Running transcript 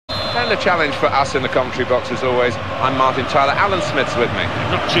And the challenge for us in the commentary box as always. I'm Martin Tyler, Alan Smith's with me.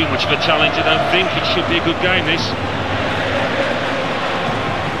 Not too much of a challenge, I don't think. It should be a good game, this.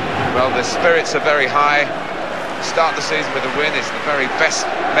 Well, the spirits are very high. Start the season with a win is the very best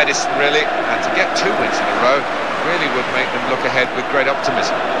medicine, really. And to get 2 wins in a row really would make them look ahead with great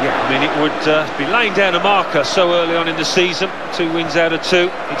optimism. Yeah, I mean, it would be laying down a marker so early on in the season. 2 wins out of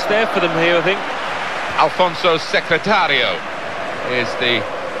 2. It's there for them here, I think. Alfonso Secretario is the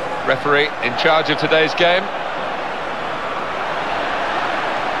referee in charge of today's game.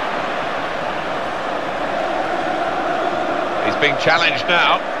 He's being challenged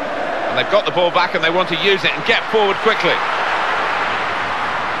now, and they've got the ball back and they want to use it and get forward quickly.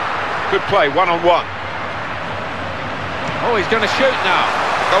 Good play, one-on-one. Oh, he's going to shoot now.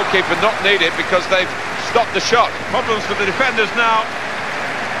 Goalkeeper not needed because they've stopped the shot. Problems for the defenders now.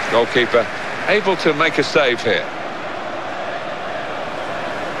 Goalkeeper able to make a save here.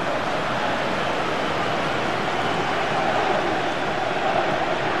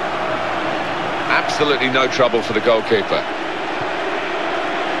 Absolutely no trouble for the goalkeeper.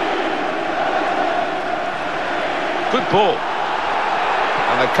 Good ball.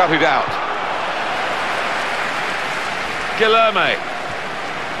 And they've cut it out. Guilherme.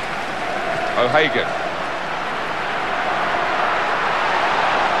 O'Hagan.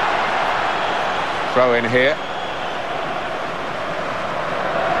 Throw in here.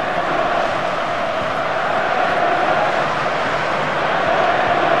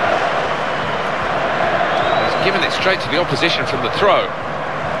 He's given it straight to the opposition from the throw.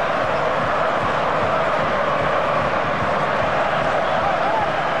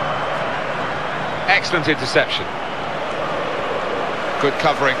 Excellent interception. Good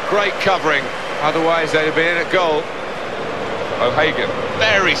covering, great covering. Otherwise they'd have been in at goal. O'Hagan,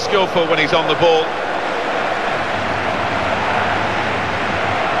 very skillful when he's on the ball.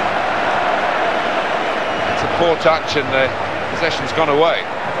 It's a poor touch and the possession's gone away.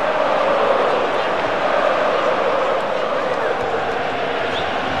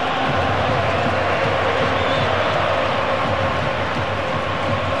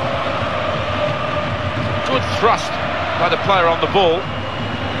 Good thrust by the player on the ball.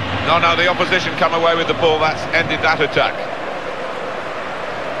 No, the opposition come away with the ball. That's ended that attack.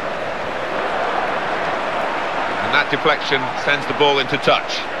 And that deflection sends the ball into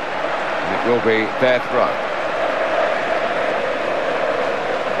touch. And it will be their throw.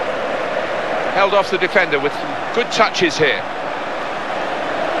 Held off the defender with some good touches here.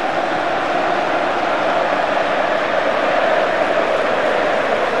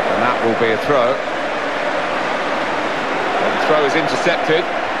 And that will be a throw. And the throw is intercepted.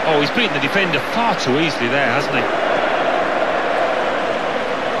 Oh, he's beaten the defender far too easily there, hasn't he?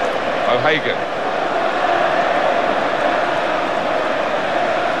 O'Hagan.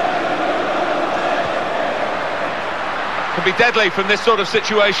 Can be deadly from this sort of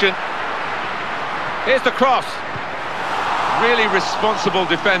situation. Here's the cross. Really responsible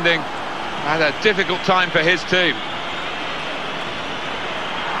defending at a difficult time for his team.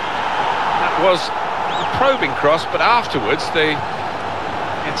 That was a probing cross, but afterwards the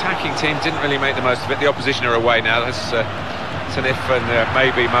attacking team didn't really make the most of it. The opposition are away now. It's an if and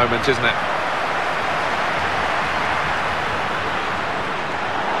maybe moment, isn't it?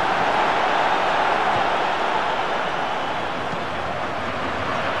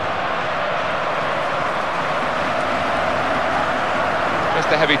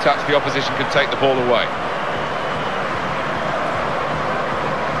 Just a heavy touch, the opposition can take the ball away.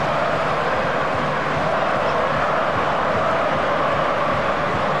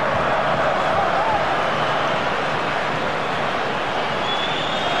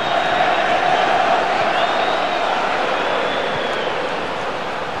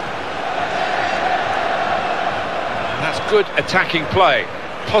 Good attacking play,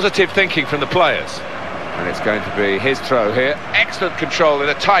 positive thinking from the players. And it's going to be his throw here. Excellent control in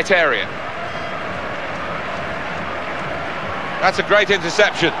a tight area. That's a great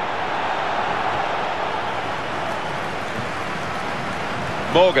interception.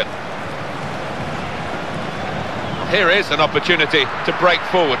 Morgan. Here is an opportunity to break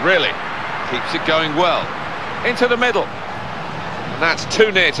forward, really. Keeps it going well. Into the middle. And that's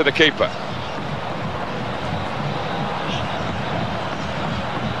too near to the keeper.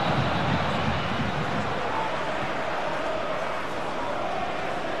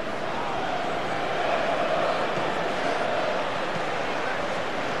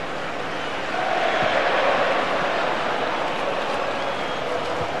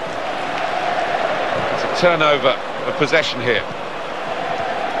 Turnover of possession here.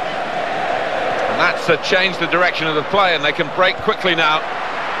 And that's changed the direction of the play, and they can break quickly now.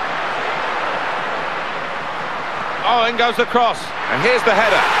 Oh, in goes the cross. And here's the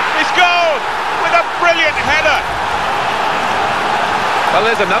header. He's gone with a brilliant header. Well,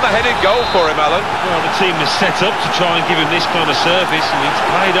 there's another headed goal for him, Alan. Well, the team is set up to try and give him this kind of service, and it's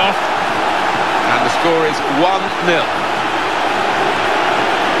paid off. And the score is 1-0.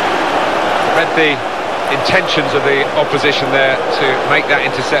 Read the intentions of the opposition there to make that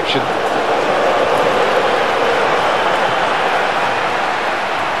interception.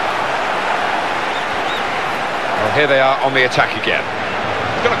 Well, here they are on the attack again.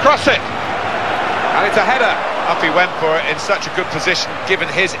 He's going to cross it. And it's a header. Up he went for it in such a good position, given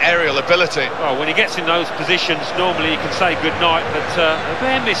his aerial ability. Well, when he gets in those positions, normally you can say good night, but a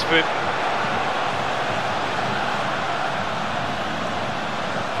bare miss for him.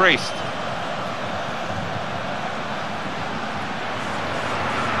 Priest.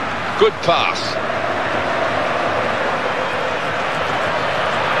 Good pass.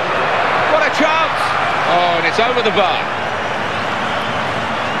 What a chance! Oh, and it's over the bar.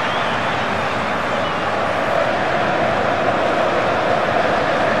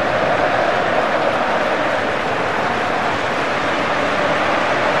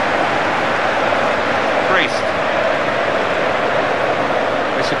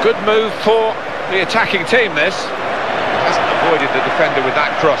 It's a good move for the attacking team, this. Hasn't avoided the defender with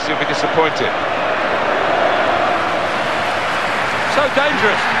that cross, he'll be disappointed. So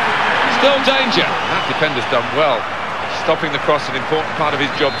dangerous. Still danger. That defender's done well. Stopping the cross, an important part of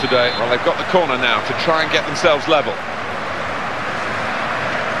his job today. Well, they've got the corner now to try and get themselves level.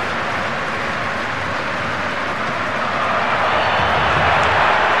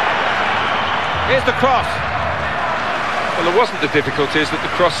 Here's the cross. Well, there wasn't the difficulties that the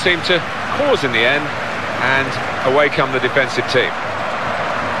cross seemed to cause in the end, and away come the defensive team.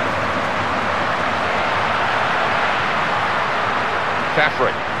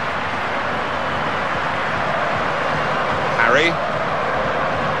 Caffrey. Harry.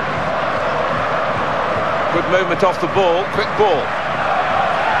 Good movement off the ball, quick ball.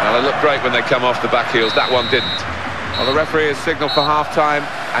 Well, they look great when they come off the back heels, that one didn't. Well, the referee has signalled for half-time,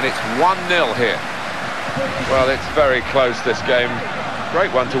 and it's 1-0 here. Well, it's very close, this game.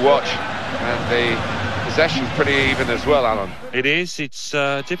 Great one to watch, and the possession's pretty even as well, Alan. It is. It's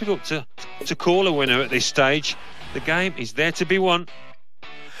difficult to call a winner at this stage. The game is there to be won.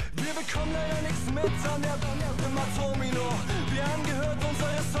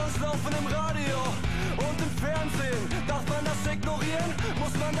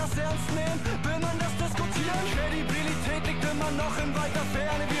 Noch in weiter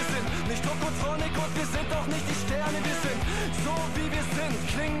Ferne, wir sind nicht Tokotronic und wir sind auch nicht die Sterne, wir sind so wie wir sind,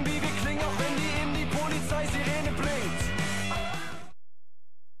 klingen wie wir klingen, auch wenn eben die Polizei-Sirene blinkt.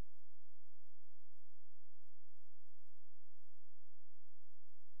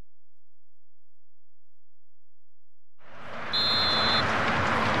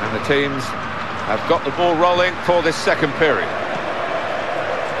 And the teams have got the ball rolling for this second period.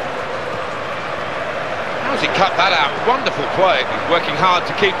 How's he cut that out? Wonderful play. He's working hard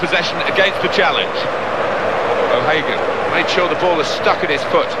to keep possession against the challenge. O'Hagan made sure the ball is stuck at his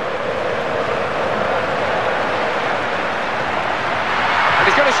foot. And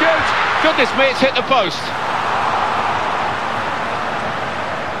he's going to shoot. Goodness me, it's hit the post.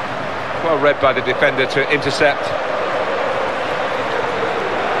 Well read by the defender to intercept.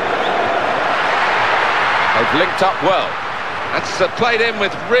 They've linked up well. That's played in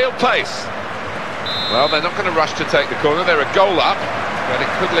with real pace. Well, they're not going to rush to take the corner. They're a goal up, but it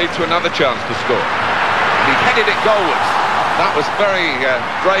could lead to another chance to score. And he headed it goalwards. That was very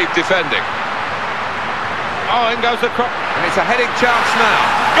brave defending. Oh, in goes the cross. And it's a heading chance now.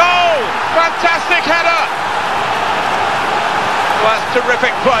 Goal! Fantastic header! Well, that's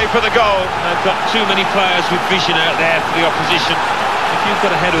terrific play for the goal. They've got too many players with vision out there for the opposition. If you've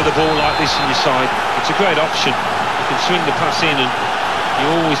got a header with a ball like this in your side, it's a great option. You can swing the pass in and you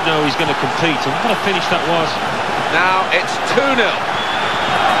always know he's going to compete, and what a finish that was. Now it's 2-0.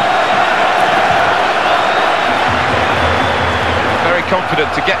 Very confident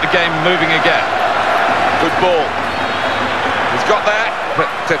to get the game moving again. Good ball. He's got there, but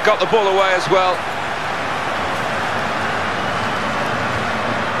got the ball away as well.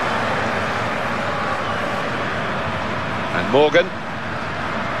 And Morgan.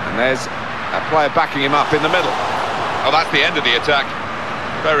 And there's a player backing him up in the middle. Oh, that's the end of the attack.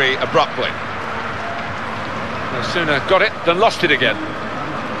 Very abruptly. No sooner got it than lost it again.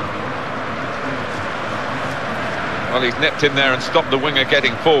 Well, he's nipped in there and stopped the winger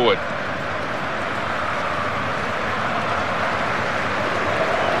getting forward.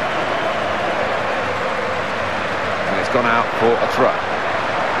 And it's gone out for a throw.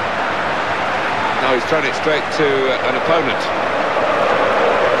 No, he's thrown it straight to an opponent.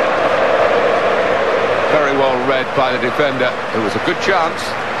 Very well read by the defender. It was a good chance.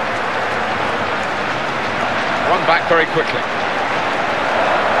 One back very quickly.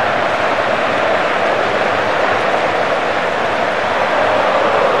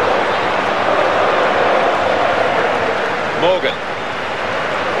 Morgan.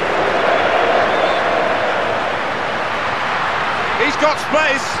 He's got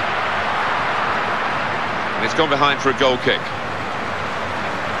space. And it's gone behind for a goal kick.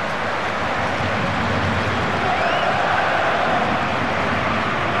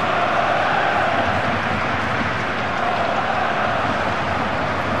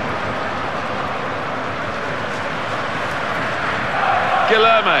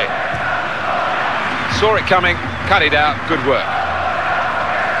 Guilherme saw it coming, cut it out, good work.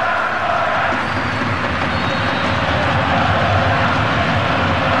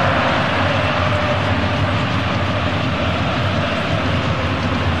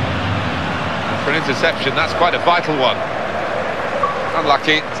 And for an interception, that's quite a vital one.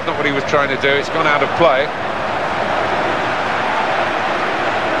 Unlucky, it's not what he was trying to do, it's gone out of play.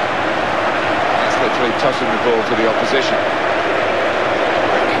 That's literally tossing the ball to the opposition.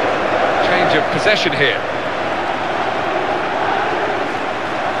 Change of possession here.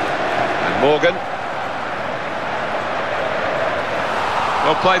 And Morgan.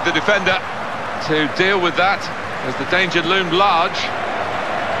 Well played the defender to deal with that as the danger loomed large.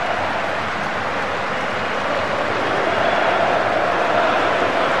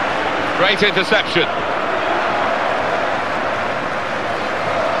 Great interception.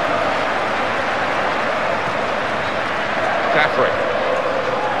 Caffrey.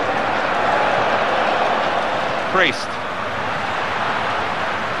 Priest.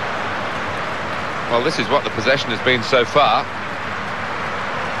 Well, this is what the possession has been so far.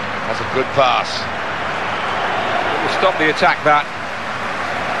 That's a good pass. It will stop the attack, that.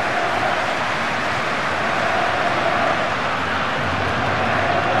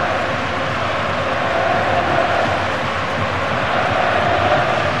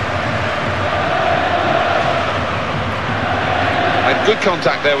 Made good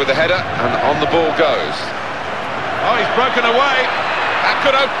contact there with the header, and on the ball goes. Oh, he's broken away. That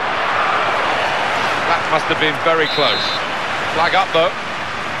could have... That must have been very close. Flag up, though.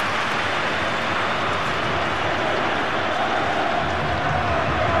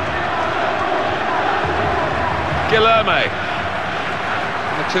 Guilherme.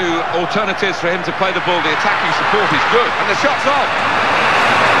 The two alternatives for him to play the ball. The attacking support is good. And the shot's on.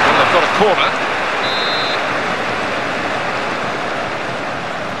 And they've got a corner.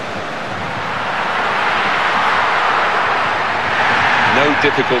 No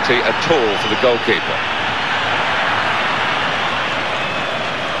difficulty at all for the goalkeeper.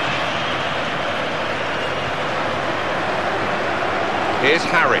 Here's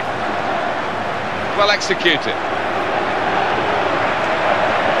Harry. Well executed.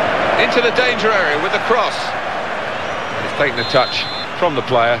 Into the danger area with the cross. He's taken a touch from the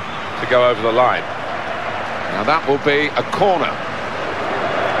player to go over the line. Now that will be a corner.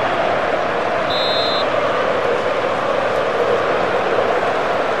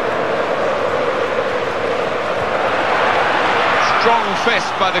 Strong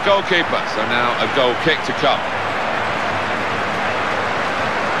fist by the goalkeeper, so now a goal kick to come.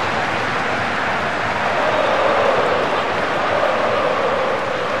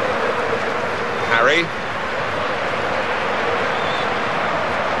 Harry.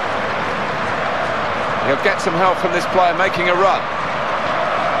 He'll get some help from this player making a run.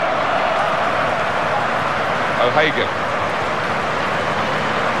 O'Hagan.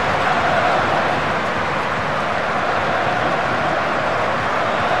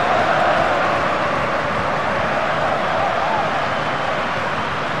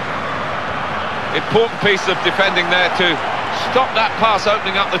 Important piece of defending there to stop that pass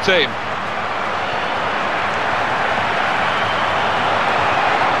opening up the team.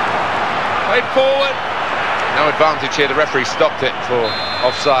 Played forward. No advantage here, the referee stopped it for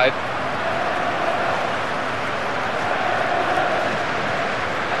offside.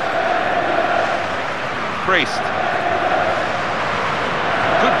 Priest.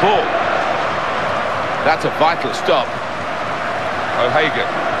 Good ball. That's a vital stop. O'Hagan.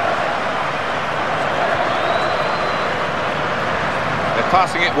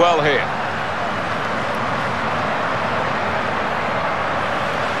 Passing it well here.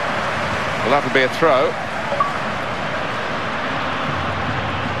 Well, that would be a throw.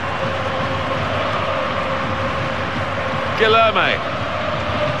 Guilherme.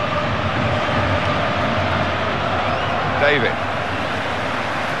 David.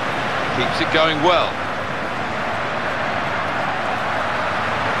 Keeps it going well.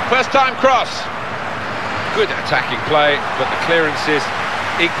 First time cross. Good attacking play, but the clearance is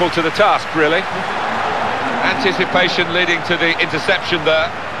equal to the task, really. Anticipation leading to the interception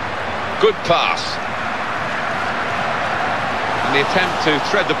there. Good pass. And the attempt to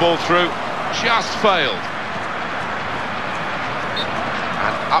thread the ball through just failed.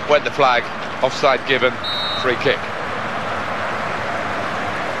 And up went the flag. Offside given. Free kick.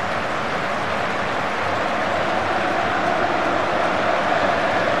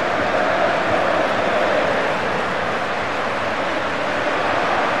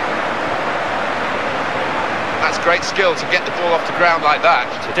 That's great skill to get the ball off the ground like that.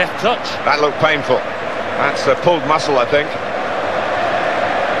 It's a deft touch. That looked painful. That's a pulled muscle, I think.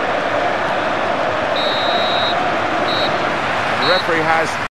 The referee has